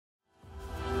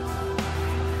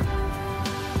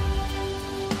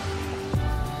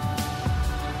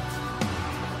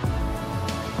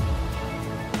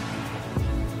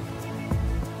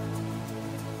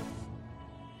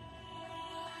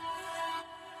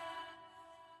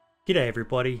G'day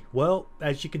everybody. Well,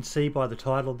 as you can see by the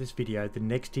title of this video, the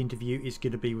next interview is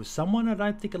going to be with someone I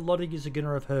don't think a lot of you are going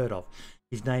to have heard of.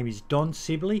 His name is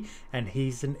Sibley and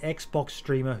he's an Xbox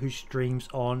streamer who streams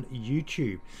on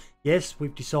YouTube. Yes,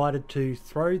 we've decided to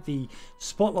throw the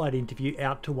spotlight interview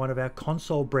out to one of our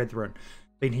console brethren.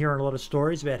 Been hearing a lot of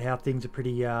stories about how things are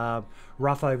pretty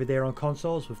rough over there on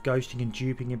consoles, with ghosting and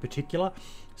duping in particular.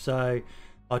 So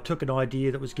I took an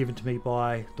idea that was given to me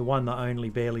by the one that only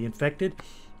barely infected,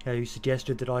 who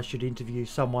suggested that I should interview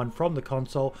someone from the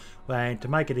console, and to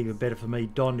make it even better for me,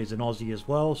 Don is an Aussie as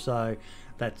well, so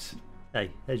that's, hey,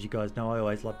 as you guys know, I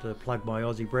always love to plug my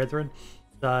Aussie brethren.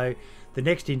 So the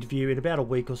next interview in about a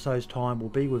week or so's time will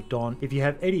be with Don. If you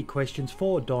have any questions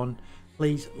for Don,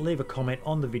 please leave a comment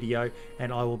on the video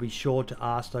and I will be sure to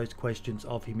ask those questions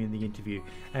of him in the interview.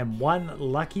 And one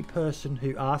lucky person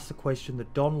who asks the question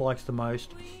that Don likes the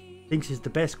most, thinks is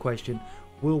the best question,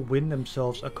 will win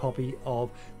themselves a copy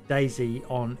of DayZ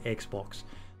on Xbox,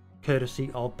 courtesy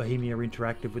of Bohemia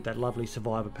Interactive, with that lovely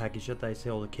Survivor package that they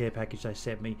sell, the care package they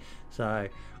sent me. So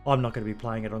I'm not going to be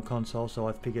playing it on console, so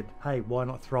I figured, hey, why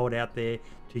not throw it out there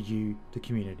to you, the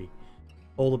community.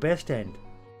 All the best and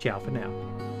ciao for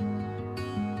now.